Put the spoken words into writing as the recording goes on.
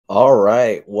All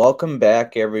right, welcome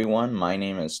back, everyone. My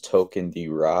name is Token D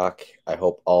Rock. I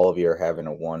hope all of you are having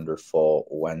a wonderful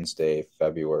Wednesday,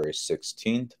 February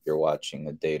 16th. If you're watching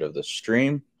the date of the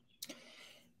stream,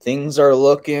 things are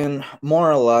looking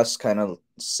more or less kind of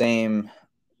same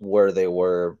where they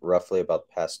were roughly about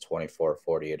the past 24,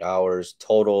 48 hours.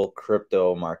 Total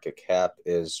crypto market cap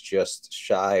is just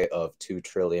shy of $2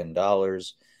 trillion.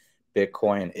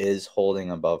 Bitcoin is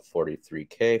holding above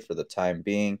 43K for the time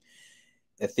being.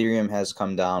 Ethereum has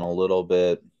come down a little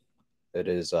bit. It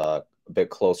is a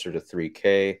bit closer to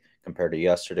 3K compared to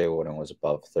yesterday when it was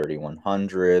above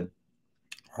 3,100.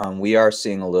 We are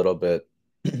seeing a little bit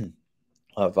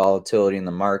of volatility in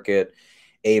the market.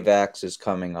 AVAX is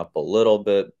coming up a little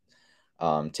bit.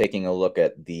 Taking a look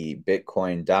at the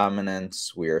Bitcoin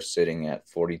dominance, we are sitting at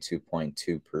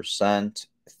 42.2%.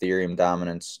 Ethereum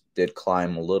dominance did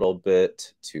climb a little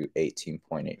bit to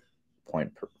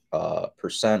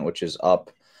 18.8%, which is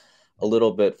up a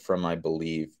little bit from, I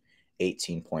believe,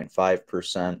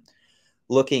 18.5%.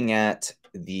 Looking at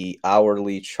the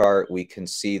hourly chart, we can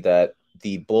see that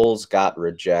the bulls got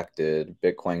rejected.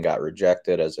 Bitcoin got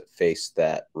rejected as it faced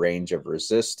that range of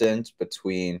resistance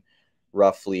between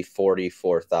roughly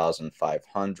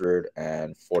 44,500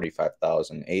 and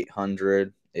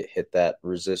 45,800. It hit that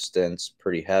resistance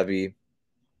pretty heavy,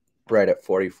 right at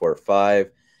 44.5.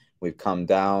 We've come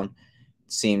down.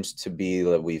 It seems to be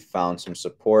that we've found some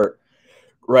support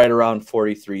right around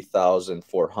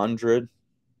 43,400.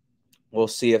 We'll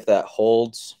see if that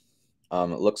holds.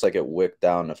 It looks like it wicked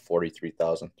down to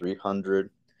 43,300.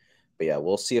 But yeah,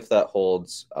 we'll see if that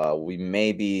holds. We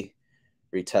may be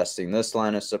retesting this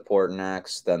line of support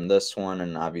next, then this one.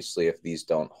 And obviously, if these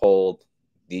don't hold,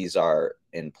 these are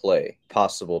in play.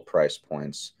 Possible price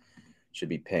points should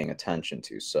be paying attention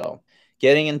to. So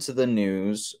getting into the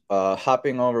news,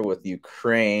 hopping over with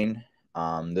Ukraine,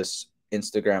 this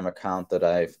Instagram account that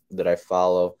I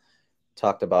follow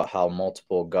talked about how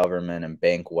multiple government and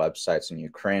bank websites in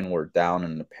Ukraine were down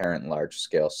in an apparent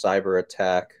large-scale cyber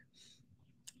attack.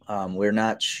 We're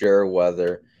not sure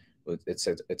whether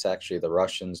it's actually the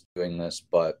Russians doing this,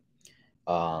 but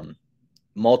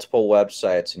multiple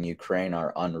websites in Ukraine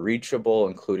are unreachable,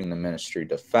 including the Ministry of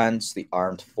Defense, the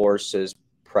Armed Forces,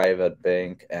 Private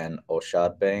Bank, and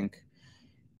Oshad Bank.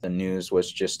 The news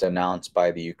was just announced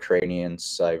by the Ukrainian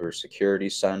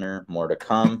Cybersecurity Center. More to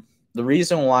come. The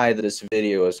reason why this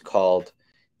video is called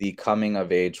The Coming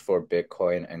of Age for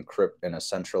Bitcoin and Crypto in a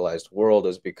Centralized World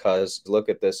is because, look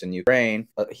at this, in Ukraine,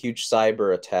 a huge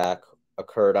cyber attack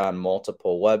occurred on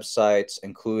multiple websites,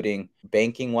 including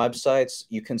banking websites.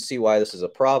 You can see why this is a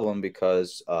problem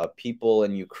because people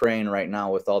in Ukraine right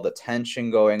now, with all the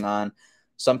tension going on,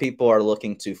 some people are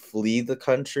looking to flee the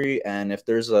country. And if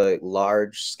there's a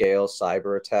large-scale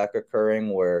cyber attack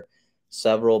occurring where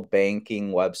several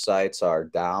banking websites are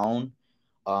down,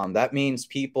 that means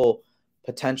people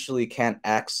potentially can't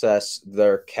access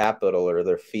their capital or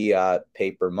their fiat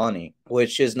paper money,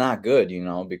 which is not good,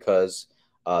 because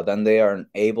then they aren't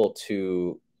able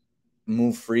to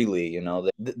move freely.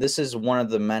 This is one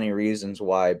of the many reasons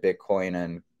why Bitcoin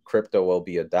and crypto will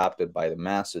be adopted by the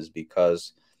masses,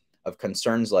 because of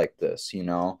concerns like this.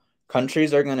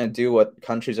 Countries are going to do what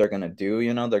countries are going to do.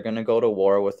 They're going to go to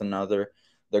war with another.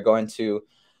 They're going to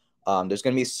there's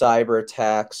going to be cyber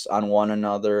attacks on one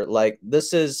another. Like,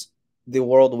 this is the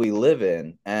world we live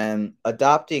in, and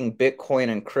adopting Bitcoin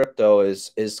and crypto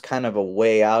is kind of a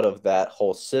way out of that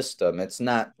whole system. It's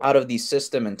not out of the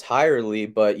system entirely,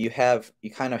 but you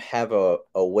kind of have a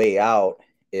way out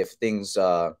if things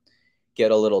get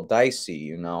a little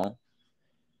dicey,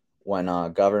 when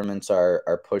governments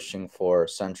are pushing for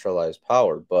centralized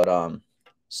power. But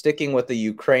sticking with the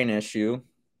Ukraine issue,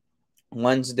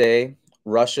 Wednesday,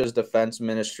 Russia's defense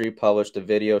ministry published a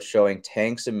video showing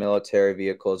tanks and military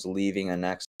vehicles leaving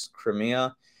annexed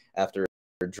Crimea after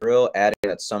a drill, adding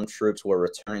that some troops were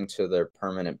returning to their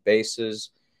permanent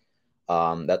bases.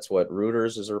 That's what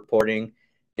Reuters is reporting.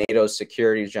 NATO's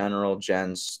Security General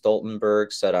Jens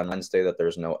Stoltenberg said on Wednesday that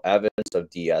there's no evidence of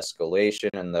de-escalation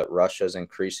and that Russia is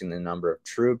increasing the number of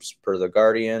troops, per The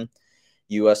Guardian.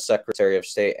 U.S. Secretary of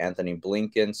State Anthony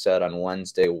Blinken said on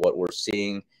Wednesday, what we're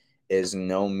seeing is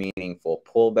no meaningful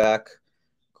pullback,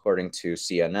 according to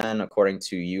CNN. According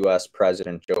to U.S.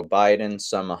 President Joe Biden,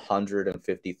 some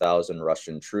 150,000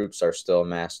 Russian troops are still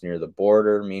amassed near the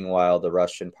border. Meanwhile, the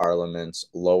Russian parliament's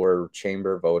lower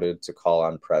chamber voted to call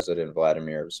on President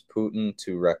Vladimir Putin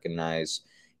to recognize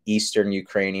eastern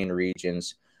Ukrainian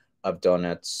regions of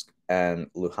Donetsk and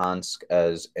Luhansk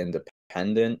as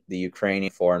independent. The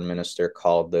Ukrainian foreign minister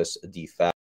called this de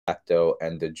facto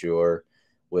and de jure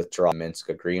withdraw Minsk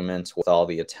agreements with all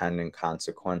the attendant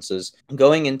consequences.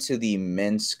 Going into the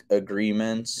Minsk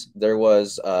agreements, there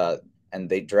was and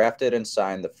they drafted and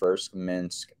signed the first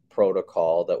Minsk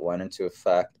protocol that went into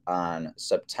effect on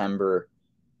September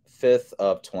 5th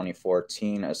of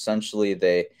 2014. Essentially,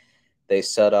 they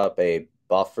set up a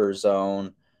buffer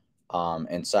zone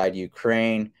inside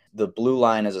Ukraine. The blue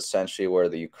line is essentially where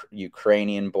the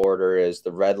Ukrainian border is.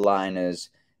 The red line is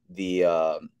the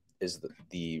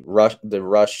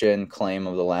Russian claim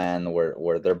of the land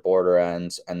where their border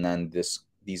ends, and then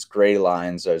these gray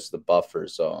lines is the buffer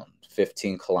zone,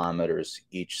 15 kilometers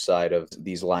each side of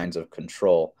these lines of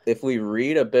control. If we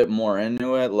read a bit more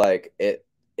into it, like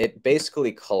it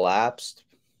basically collapsed.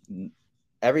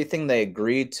 Everything they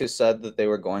agreed to said that they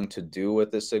were going to do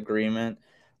with this agreement,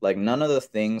 like none of the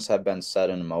things have been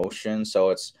set in motion. So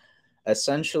it's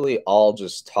essentially all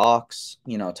just talks,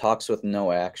 talks with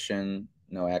no action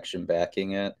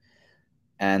backing it.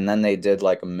 And then they did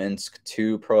like a Minsk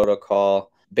 2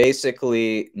 protocol.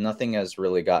 Basically, nothing has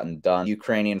really gotten done.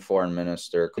 Ukrainian foreign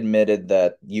minister admitted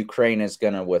that Ukraine is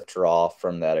going to withdraw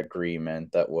from that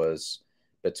agreement that was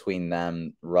between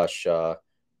them, Russia,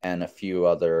 and a few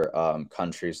other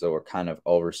countries that were kind of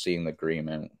overseeing the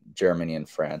agreement, Germany and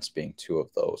France being two of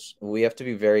those. We have to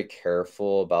be very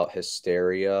careful about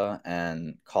hysteria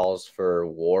and calls for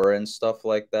war and stuff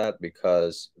like that,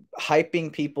 because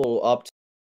hyping people up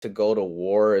to go to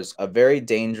war is a very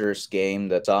dangerous game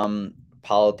that some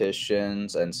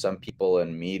politicians and some people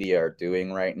in media are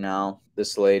doing right now.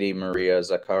 This lady, Maria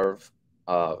Zakharov,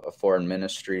 a foreign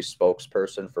ministry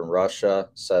spokesperson from Russia,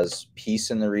 says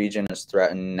peace in the region is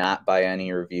threatened not by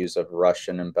any reviews of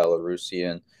Russian and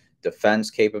Belarusian defense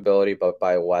capability, but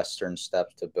by Western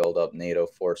steps to build up NATO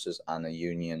forces on the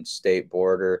Union state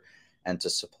border and to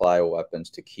supply weapons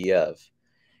to Kiev.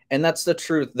 And that's the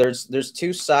truth. There's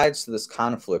two sides to this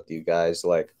conflict, you guys.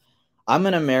 Like, I'm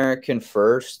an American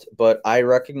first, but I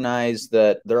recognize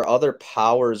that there are other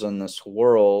powers in this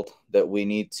world that we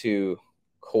need to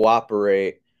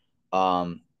cooperate,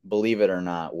 believe it or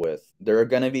not, with. There are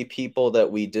going to be people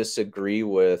that we disagree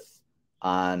with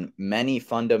on many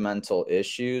fundamental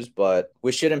issues, but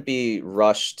we shouldn't be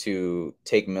rushed to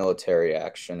take military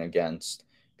action against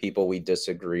people we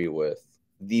disagree with.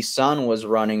 The Sun was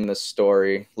running the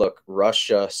story. Look,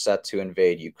 Russia set to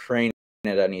invade Ukraine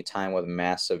at any time with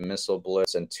massive missile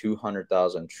blitz and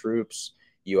 200,000 troops.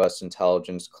 U.S.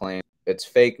 intelligence claims it's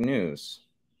fake news.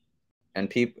 And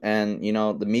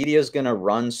the media is going to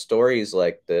run stories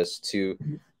like this to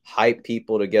hype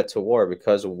people to get to war,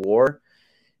 because war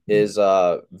is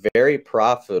very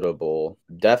profitable.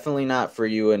 Definitely not for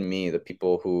you and me, the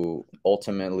people who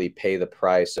ultimately pay the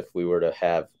price if we were to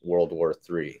have World War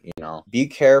III. Be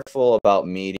careful about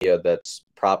media that's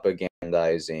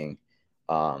propagandizing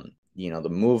the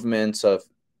movements of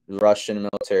the Russian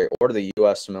military or the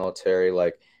US military.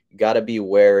 Like, you got to be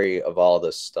wary of all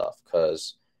this stuff,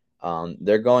 because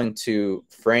they're going to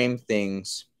frame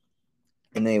things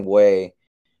in a way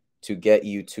to get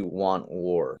you to want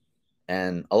war.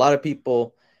 And a lot of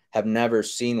people have never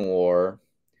seen war,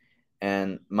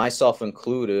 and myself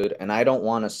included, and I don't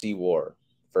want to see war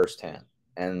firsthand.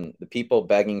 And the people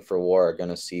begging for war are going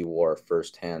to see war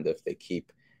firsthand if they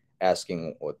keep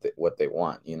asking what they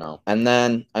want, And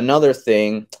then another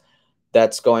thing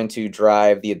that's going to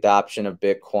drive the adoption of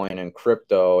Bitcoin and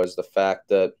crypto is the fact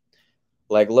that,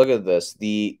 like, look at this,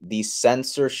 the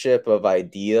censorship of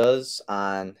ideas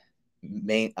on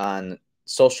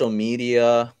social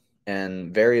media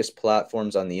and various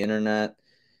platforms on the internet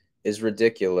is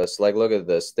ridiculous. Like, look at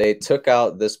this. They took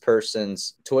out this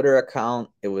person's Twitter account.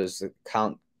 It was an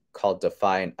account called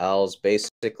Defiant L's.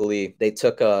 Basically, they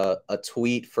took a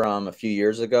tweet from a few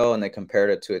years ago and they compared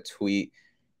it to a tweet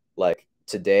like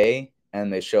today,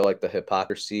 and they show like the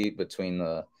hypocrisy between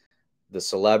the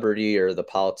celebrity or the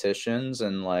politicians,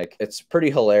 and like it's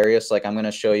pretty hilarious. Like, I'm going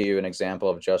to show you an example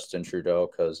of Justin Trudeau,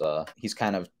 because he's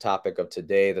kind of topic of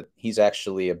today, that he's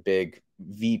actually a big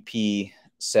VP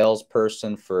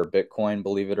salesperson for Bitcoin,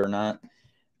 believe it or not.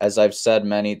 As I've said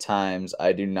many times,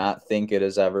 I do not think it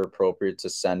is ever appropriate to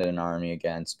send an army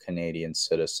against Canadian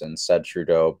citizens, said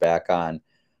Trudeau back on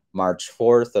March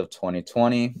 4th of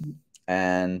 2020.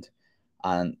 And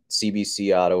on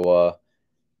CBC Ottawa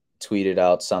tweeted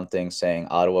out something saying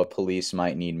Ottawa police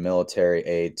might need military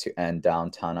aid to end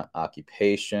downtown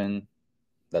occupation.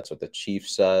 That's what the chief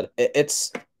said.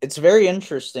 It's very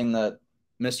interesting that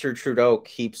Mr. Trudeau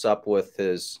keeps up with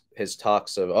his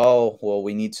talks of, oh, well,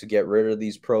 we need to get rid of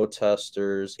these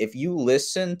protesters. If you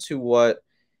listen to what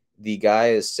the guy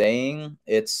is saying,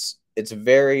 it's it's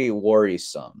very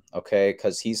worrisome, okay,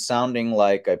 because he's sounding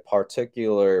like a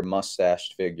particular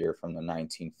mustached figure from the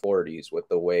 1940s with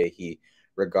the way he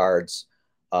regards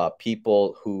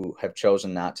people who have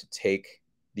chosen not to take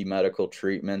the medical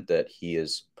treatment that he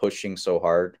is pushing so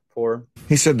hard for.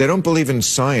 He said they don't believe in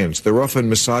science. They're often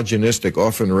misogynistic,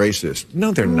 often racist.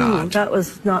 No, they're not. That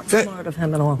was not smart of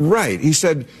him at all. Right. He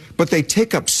said, but they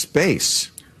take up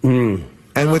space.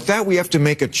 And with that, we have to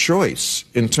make a choice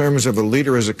in terms of a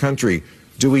leader as a country.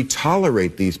 Do we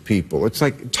tolerate these people? It's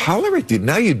like, tolerate them.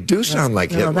 Now you do sound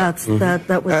like Hitler.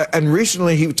 That was... and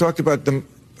recently he talked about them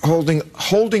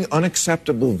holding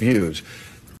unacceptable views.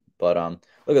 But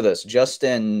look at this. Just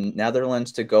in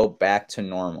Netherlands, to go back to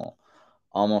normal,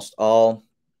 almost all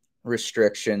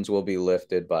restrictions will be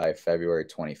lifted by February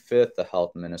 25th, the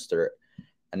health minister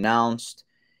announced.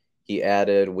 He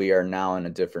added, we are now in a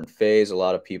different phase. A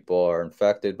lot of people are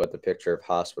infected, but the picture of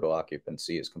hospital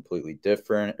occupancy is completely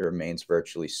different. It remains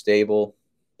virtually stable.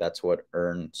 That's what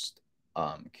Ernst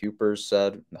Kuipers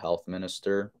said, the health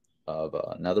minister of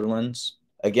Netherlands.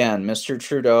 Again, Mr.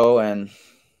 Trudeau and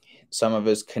some of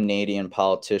his Canadian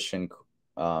politician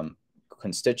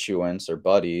constituents or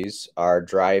buddies are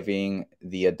driving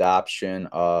the adoption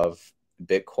of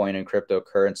Bitcoin and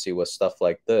cryptocurrency with stuff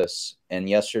like this. In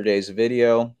yesterday's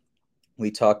video, we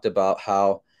talked about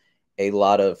how a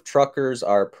lot of truckers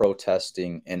are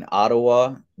protesting in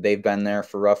Ottawa. They've been there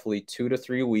for roughly 2 to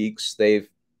 3 weeks. They've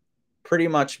pretty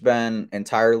much been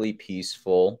entirely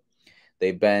peaceful.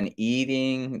 They've been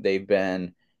eating. They've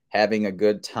been having a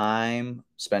good time,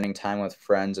 spending time with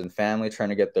friends and family, trying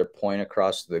to get their point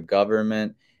across to the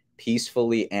government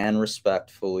peacefully and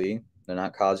respectfully. They're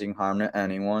not causing harm to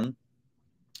anyone.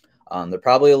 They're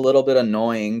probably a little bit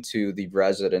annoying to the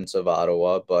residents of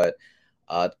Ottawa, but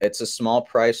it's a small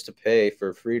price to pay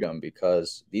for freedom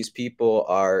because these people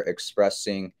are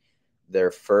expressing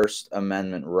their First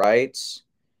Amendment rights,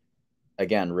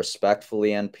 again,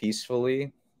 respectfully and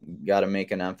peacefully. Got to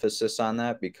make an emphasis on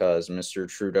that because Mr.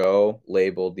 Trudeau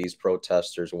labeled these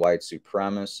protesters white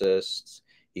supremacists.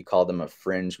 He called them a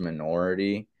fringe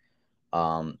minority.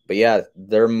 But yeah,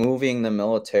 they're moving the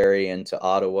military into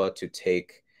Ottawa to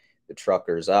take the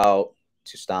truckers out,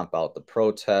 to stomp out the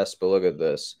protests. But look at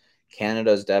this.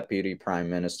 Canada's Deputy Prime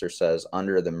Minister says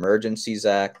under the Emergencies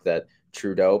Act that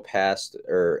Trudeau passed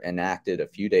or enacted a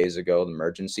few days ago, the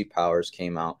emergency powers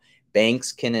came out.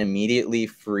 Banks can immediately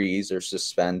freeze or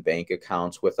suspend bank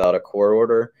accounts without a court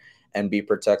order and be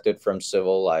protected from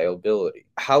civil liability.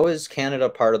 How is Canada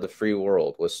part of the free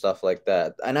world with stuff like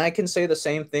that? And I can say the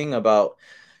same thing about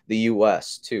the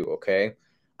US too, okay?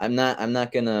 I'm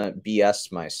not gonna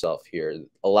BS myself here.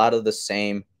 A lot of the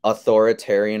same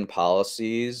authoritarian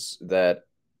policies that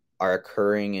are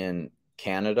occurring in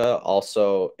Canada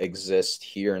also exist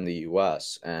here in the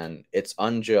US, and it's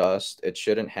unjust. It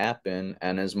shouldn't happen.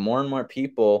 And as more and more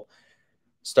people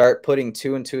start putting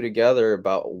 2 and 2 together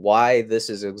about why this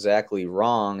is exactly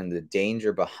wrong and the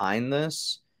danger behind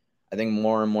this, I think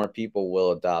more and more people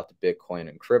will adopt Bitcoin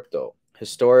and crypto.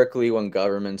 Historically, when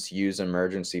governments use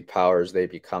emergency powers, they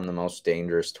become the most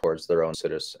dangerous towards their own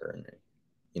citizenry.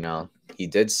 You know, he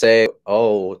did say,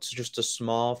 oh, it's just a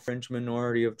small fringe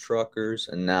minority of truckers.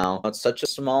 And now it's such a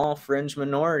small fringe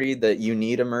minority that you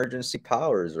need emergency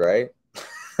powers, right?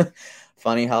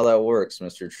 Funny how that works,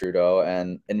 Mr. Trudeau.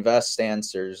 And Invest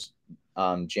Answers,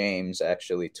 James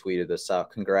actually tweeted this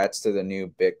out. Congrats to the new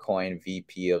Bitcoin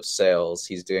VP of sales.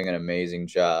 He's doing an amazing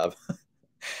job.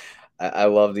 I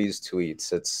love these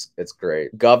tweets. It's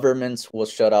great. Governments will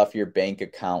shut off your bank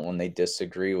account when they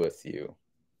disagree with you.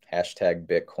 Hashtag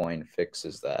Bitcoin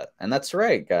fixes that. And that's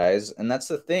right, guys. And that's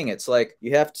the thing. It's like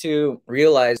you have to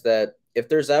realize that if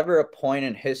there's ever a point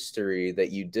in history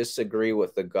that you disagree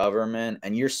with the government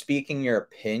and you're speaking your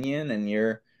opinion and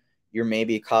you're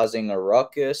maybe causing a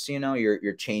ruckus, you know,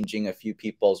 you're changing a few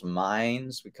people's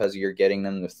minds because you're getting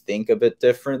them to think a bit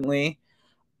differently,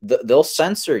 they'll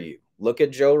censor you. Look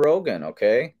at Joe Rogan,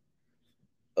 okay?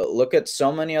 Look at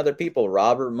so many other people,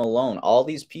 Robert Malone. All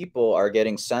these people are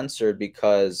getting censored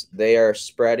because they are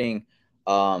spreading,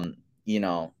 you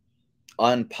know,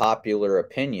 unpopular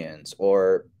opinions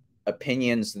or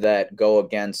opinions that go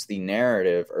against the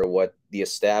narrative or what the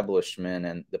establishment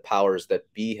and the powers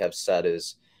that be have said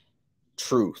is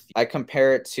truth. I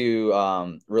compare it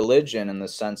to religion in the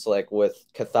sense like with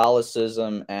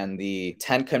Catholicism and the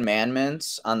 10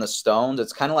 Commandments on the stones.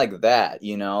 It's kind of like that,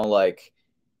 you know, like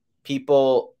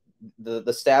people, the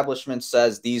establishment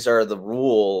says these are the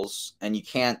rules and you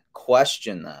can't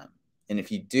question them. And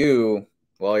if you do,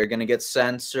 well, you're going to get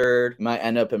censored. You might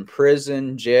end up in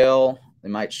prison, jail. They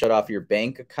might shut off your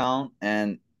bank account.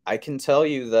 And I can tell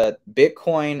you that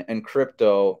Bitcoin and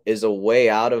crypto is a way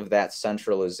out of that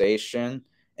centralization,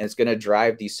 and it's going to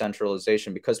drive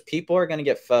decentralization because people are going to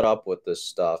get fed up with this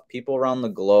stuff. People around the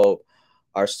globe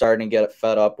are starting to get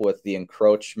fed up with the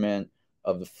encroachment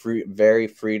of the very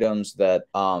freedoms that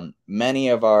many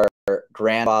of our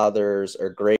grandfathers or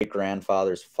great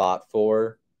grandfathers fought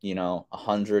for,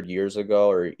 100 years ago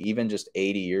or even just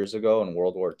 80 years ago in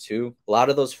World War II. A lot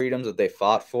of those freedoms that they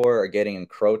fought for are getting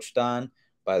encroached on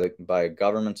by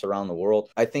governments around the world.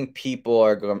 I think people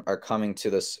are coming to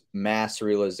this mass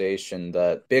realization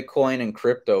that Bitcoin and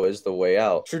crypto is the way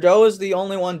out. Trudeau is the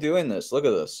only one doing this. Look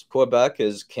at this. Quebec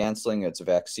is canceling its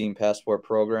vaccine passport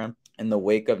program in the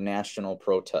wake of national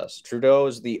protests. Trudeau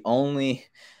is the only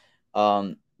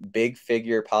big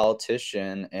figure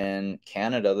politician in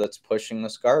Canada that's pushing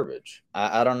this garbage.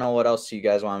 I don't know what else you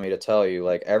guys want me to tell you.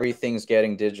 Like, everything's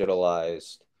getting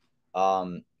digitalized.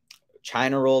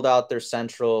 China rolled out their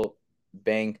central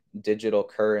bank digital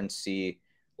currency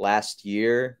last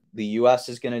year. The US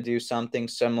is going to do something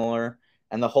similar.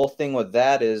 And the whole thing with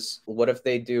that is, what if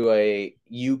they do a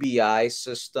UBI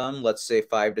system, let's say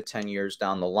 5 to 10 years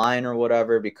down the line or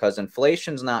whatever, because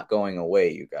inflation's not going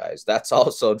away, you guys. That's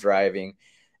also driving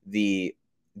the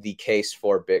case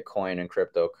for Bitcoin and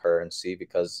cryptocurrency,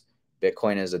 because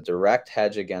Bitcoin is a direct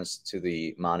hedge against to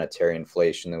the monetary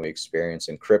inflation that we experience,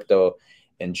 and crypto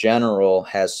in general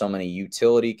has so many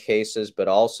utility cases, but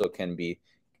also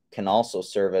can also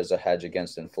serve as a hedge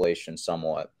against inflation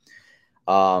somewhat.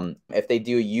 If they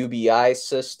do a UBI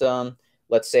system,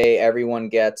 let's say everyone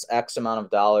gets X amount of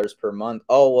dollars per month.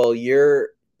 Oh, well, you're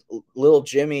little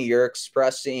Jimmy, you're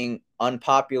expressing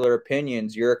unpopular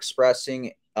opinions. You're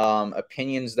expressing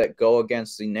opinions that go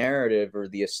against the narrative or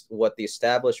what the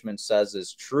establishment says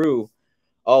is true.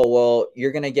 Oh, well,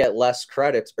 you're going to get less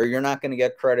credits, or you're not going to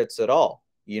get credits at all.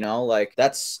 Like,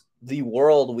 that's the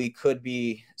world we could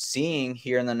be seeing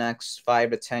here in the next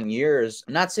 5 to 10 years.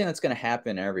 I'm not saying it's going to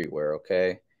happen everywhere,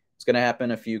 okay? It's going to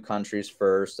happen in a few countries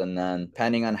first, and then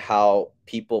depending on how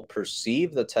people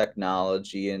perceive the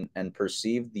technology and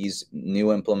perceive these new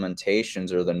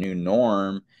implementations or the new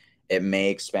norm, it may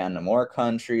expand to more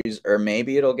countries, or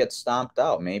maybe it'll get stomped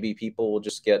out. Maybe people will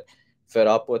just get fed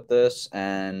up with this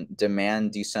and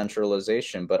demand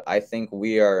decentralization. But I think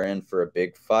we are in for a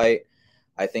big fight.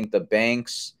 I think the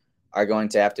banks are going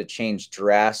to have to change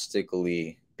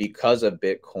drastically because of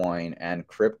Bitcoin and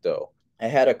crypto. I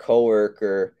had a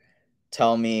coworker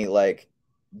tell me, like,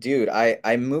 dude,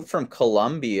 I moved from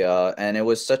Colombia and it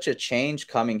was such a change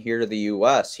coming here to the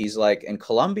US. He's like, in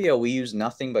Colombia, we use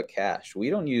nothing but cash. We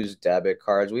don't use debit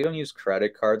cards. We don't use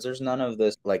credit cards. There's none of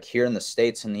this like here in the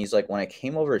States. And he's like, when I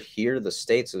came over here to the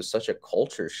States, it was such a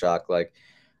culture shock. Like,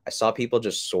 I saw people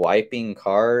just swiping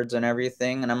cards and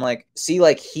everything. And I'm like, see,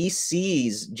 like, he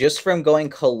sees just from going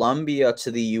Colombia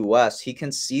to the US, he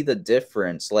can see the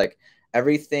difference. Like,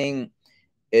 everything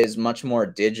is much more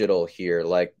digital here.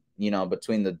 Like,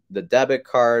 between the debit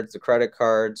cards, the credit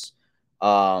cards,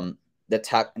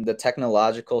 the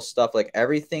technological stuff, like,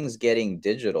 everything's getting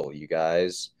digital, you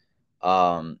guys.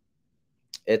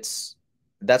 It's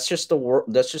that's just the world.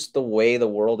 That's just the way the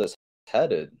world is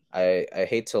headed. I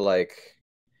hate to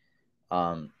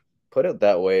put it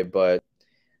that way, but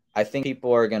I think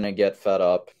people are going to get fed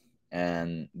up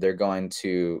and they're going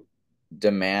to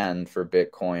demand for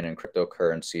Bitcoin and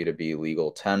cryptocurrency to be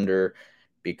legal tender,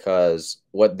 because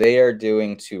what they are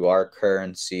doing to our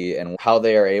currency and how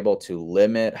they are able to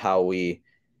limit how we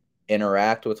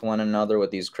interact with one another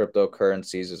with these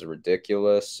cryptocurrencies is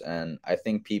ridiculous. And I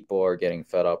think people are getting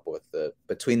fed up with it.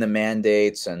 Between the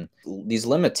mandates and these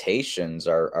limitations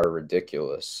are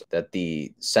ridiculous that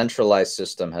the centralized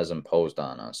system has imposed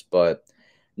on us. But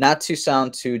not to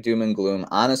sound too doom and gloom,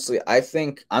 honestly, I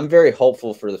think I'm very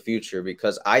hopeful for the future,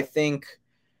 because I think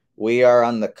we are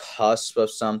on the cusp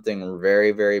of something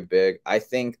very, very big. I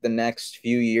think the next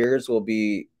few years will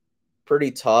be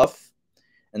pretty tough,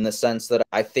 in the sense that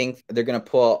I think they're going to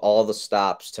pull all the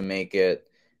stops to make it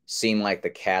seem like the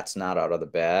cat's not out of the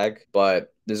bag.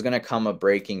 But there's going to come a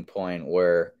breaking point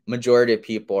where majority of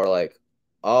people are like,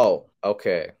 oh,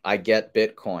 okay, I get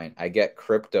Bitcoin. I get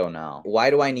crypto now. Why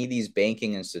do I need these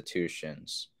banking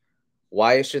institutions?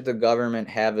 Why should the government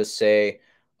have a say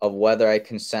of whether I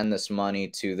can send this money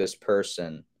to this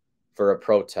person for a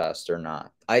protest or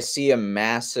not? I see a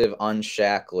massive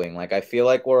unshackling. Like, I feel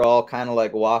like we're all kind of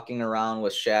like walking around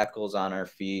with shackles on our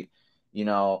feet.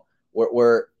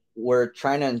 We're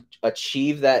trying to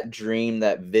achieve that dream,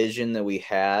 that vision that we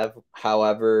have,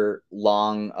 however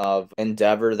long of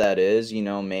endeavor that is.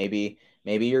 Maybe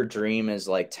your dream is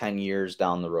like 10 years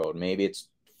down the road. Maybe it's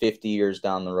 50 years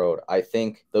down the road. I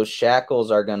think those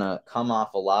shackles are going to come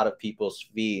off a lot of people's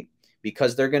feet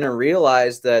because they're going to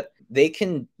realize that they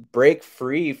can break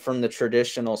free from the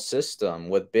traditional system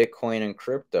with Bitcoin and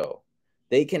crypto.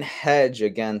 They can hedge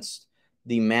against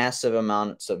the massive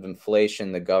amounts of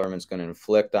inflation the government's going to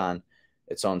inflict on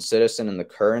its own citizen and the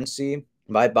currency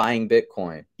by buying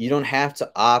Bitcoin. You don't have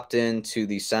to opt into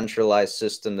the centralized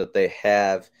system that they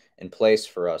have in place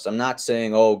for us. I'm not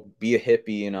saying, oh, be a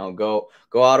hippie, you know, go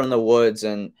out in the woods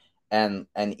and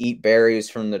eat berries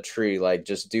from the tree. Like,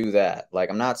 just do that. Like,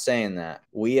 I'm not saying that.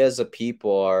 We as a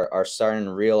people are starting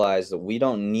to realize that we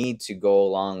don't need to go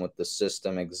along with the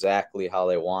system exactly how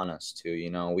they want us to. You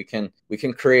know, we can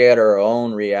create our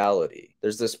own reality.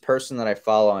 There's this person that I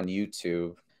follow on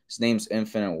YouTube. His name's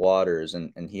Infinite Waters,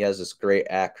 and he has this great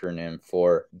acronym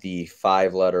for the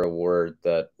 5-letter word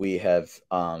that we have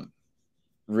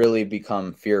really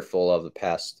become fearful of the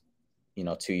past,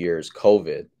 2 years,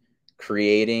 COVID.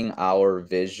 Creating our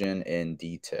vision in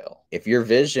detail. If your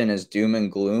vision is doom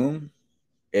and gloom,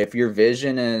 if your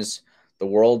vision is the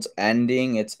world's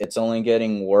ending, it's only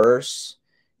getting worse,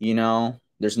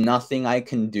 there's nothing I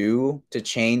can do to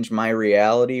change my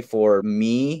reality for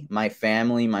me, my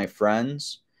family, my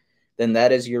friends, then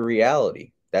that is your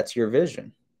reality. That's your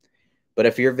vision. But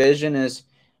if your vision is,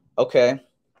 okay,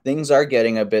 things are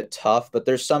getting a bit tough, but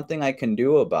there's something I can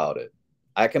do about it.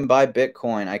 I can buy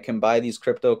Bitcoin. I can buy these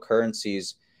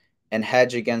cryptocurrencies and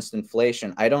hedge against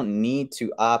inflation. I don't need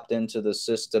to opt into the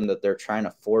system that they're trying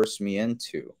to force me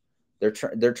into. They're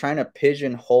trying to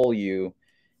pigeonhole you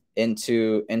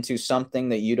into something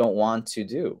that you don't want to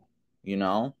do,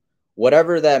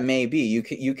 whatever that may be.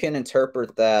 You can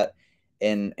interpret that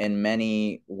in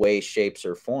many ways, shapes,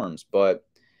 or forms. But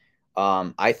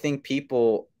I think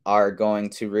people are going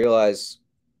to realize,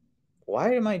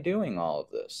 why am I doing all of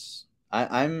this?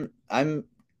 I'm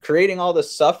creating all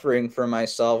this suffering for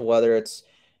myself, whether it's,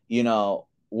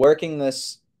 working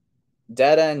this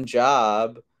dead end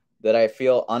job that I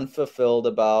feel unfulfilled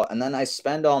about, and then I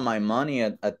spend all my money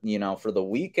at for the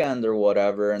weekend or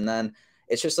whatever, and then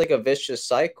it's just like a vicious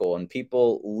cycle, and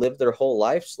people live their whole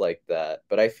lives like that.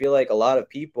 But I feel like a lot of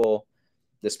people,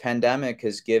 this pandemic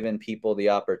has given people the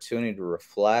opportunity to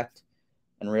reflect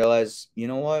and realize, you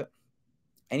know what?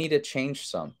 I need to change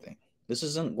something. This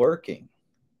isn't working.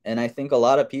 And I think a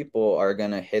lot of people are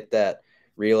going to hit that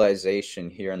realization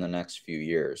here in the next few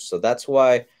years. So that's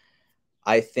why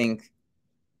I think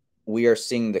we are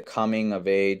seeing the coming of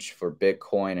age for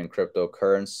Bitcoin and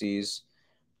cryptocurrencies.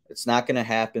 It's not going to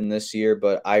happen this year,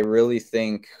 but I really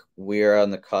think we are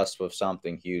on the cusp of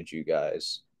something huge, you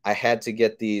guys. I had to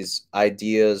get these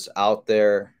ideas out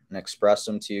there and express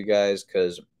them to you guys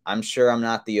because I'm sure I'm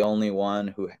not the only one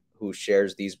who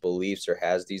shares these beliefs or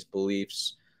has these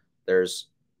beliefs. There's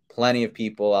plenty of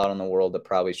people out in the world that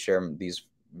probably share these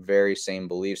very same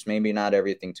beliefs. Maybe not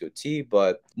everything to a T,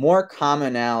 but more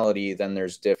commonality than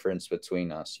there's difference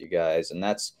between us, you guys. And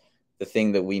that's the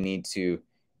thing that we need to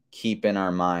keep in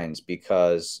our minds,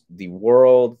 because the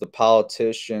world, the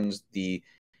politicians, the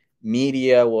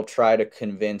media will try to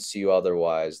convince you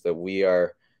otherwise, that we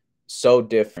are so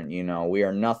different, we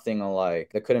are nothing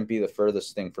alike. That couldn't be the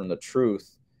furthest thing from the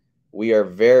truth. We are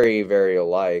very, very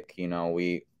alike.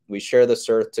 We share this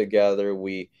earth together.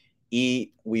 We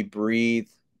eat, we breathe.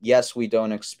 Yes, we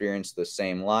don't experience the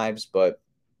same lives, but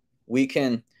we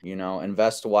can,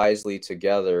 invest wisely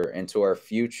together into our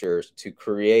futures to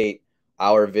create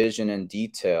our vision in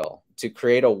detail, to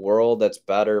create a world that's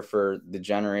better for the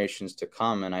generations to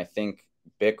come. And I think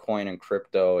Bitcoin and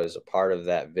crypto is a part of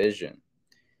that vision.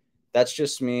 That's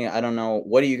just me. I don't know.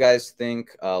 What do you guys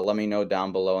think? Let me know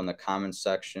down below in the comments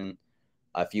section.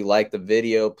 If you like the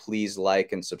video, please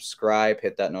like and subscribe.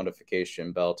 Hit that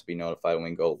notification bell to be notified when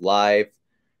we go live.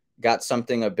 Got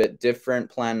something a bit different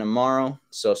planned tomorrow,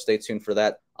 so stay tuned for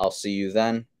that. I'll see you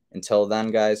then. Until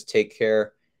then, guys, take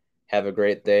care. Have a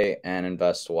great day and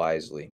invest wisely.